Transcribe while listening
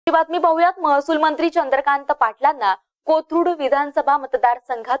पुढची बातमी पाहूयात। महसूल मंत्री चंद्रकांत पाटलांना कोथरूड विधानसभा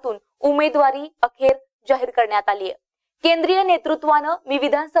मतदारसंघातून उमेदवारी अखेर जाहीर करण्यात आली आहे। केंद्रीय नेतृत्वानं मी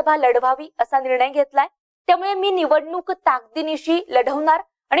विधानसभा लढवावी असा निर्णय घेतलाय, त्यामुळे मी निवडणूक ताकदीनिशी लढवणार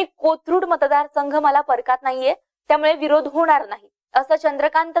आणि कोथरूड मतदारसंघ मला परकात नाहीये, त्यामुळे विरोध होणार नाही असं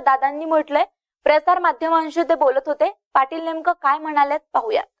चंद्रकांत दादांनी म्हटलंय। प्रसार माध्यमांशी ते बोलत होते। पाटील नेमकं काय म्हणालेत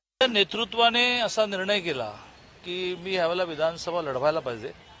पाहूयात। नेतृत्वाने असा निर्णय केला की मी यावेळेला विधानसभा लढवायला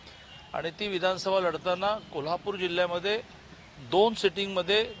पाहिजे आणि ती विधानसभा लढताना कोल्हापूर जिल्ह्यामध्ये 2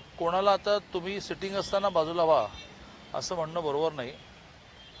 सिटिंगमध्ये कोणाला आता तुम्ही सिटिंग असताना बाजूला व्हा असं म्हणणं बरोबर नाही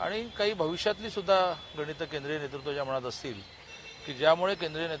आणि काही भविष्यातली सुद्धा गणित केंद्रीय नेतृत्वाच्या मनात असतील की ज्यामुळे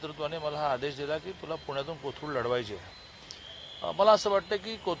केंद्रीय नेतृत्वाने मला हा आदेश दिला की तुला पुण्यातून कोथरूड लढवायचे आहे। मला असं वाटतं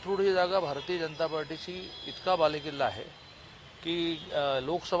की कोथरूड ही जागा भारतीय जनता पार्टीची इतका बालेकिल्ला आहे की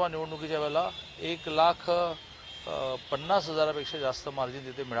लोकसभा निवडणुकीच्या वेळेला 1,50,000पेक्षा जास्त मार्जिन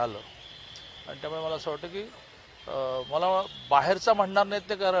तिथे मिळालं आणि त्यामुळे मला असं वाटतं की मला बाहेरचा म्हणणार नाहीत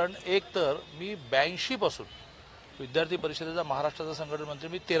ते, कारण एक तर मी 82 पासून विद्यार्थी परिषदेचा महाराष्ट्राचा संघटन मंत्री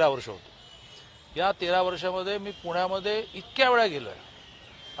मी 13 वर्ष होतो। या 13 वर्षामध्ये मी पुण्यामध्ये इतक्या वेळा गेलोय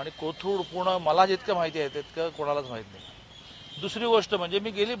आणि कोथरूड पुणे मला जितकं माहिती आहे तितकं कोणालाच माहित नाही। दुसरी गोष्ट म्हणजे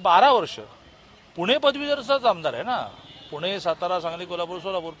मी गेली 12 वर्ष पुणे पदवीधरचाच आमदार आहे ना। पुणे, सातारा, सांगली, कोल्हापूर,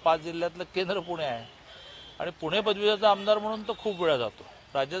 सोलापूर 5 जिल्ह्यातलं केंद्र पुणे आहे आणि पुणे पदवीधरचा आमदार म्हणून तो खूप वेळा जातो,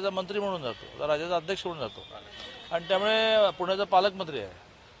 राज्याचा मंत्री म्हणून जातो, राज्याचा अध्यक्ष म्हणून जातो आणि त्यामुळे पुण्याचा पालकमंत्री आहे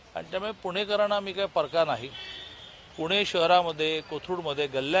आणि त्यामुळे पुणेकरांना मी काय परका नाही। पुणे शहरामध्ये, कोथरूडमध्ये,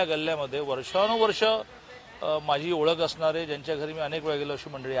 गल्ल्या गल्ल्यामध्ये वर्षानुवर्ष माझी ओळख असणारे, ज्यांच्या घरी मी अनेक वेळा गेलो अशी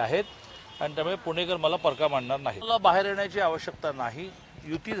मंडळी आहेत आणि त्यामुळे पुणेकर मला परका मानणार नाही। मला बाहेर येण्याची आवश्यकता नाही,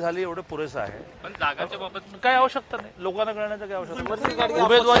 युती झाली एवढे पुरेसं आहे। पण जागाच्या बाबत काय आवश्यकता नाही, लोकांना कळण्याचं काय आवश्यकता,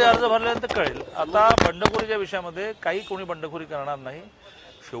 उमेदवारी अर्ज भरल्यानंतर कळेल। आता बंडखोरीच्या विषयामध्ये काही कोणी बंडखोरी करणार नाही।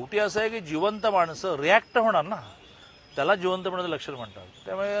 शेवटी असं आहे की जिवंत माणसं रिॲक्ट होणार ना, त्याला जिवंत होण्याचं लक्षण म्हणतात।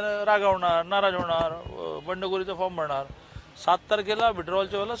 त्यामुळे रागावणार, नाराज होणार, बंडखोरीचा फॉर्म भरणार। 7 तारखेला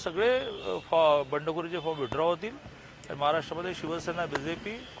विड्रॉलच्या वेळेला सगळे बंडखोरीचे फॉर्म विड्रॉ होतील। महाराष्ट्रामध्ये शिवसेना,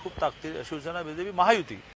 बीजेपी खूप ताकदी, शिवसेना, बीजेपी महायुती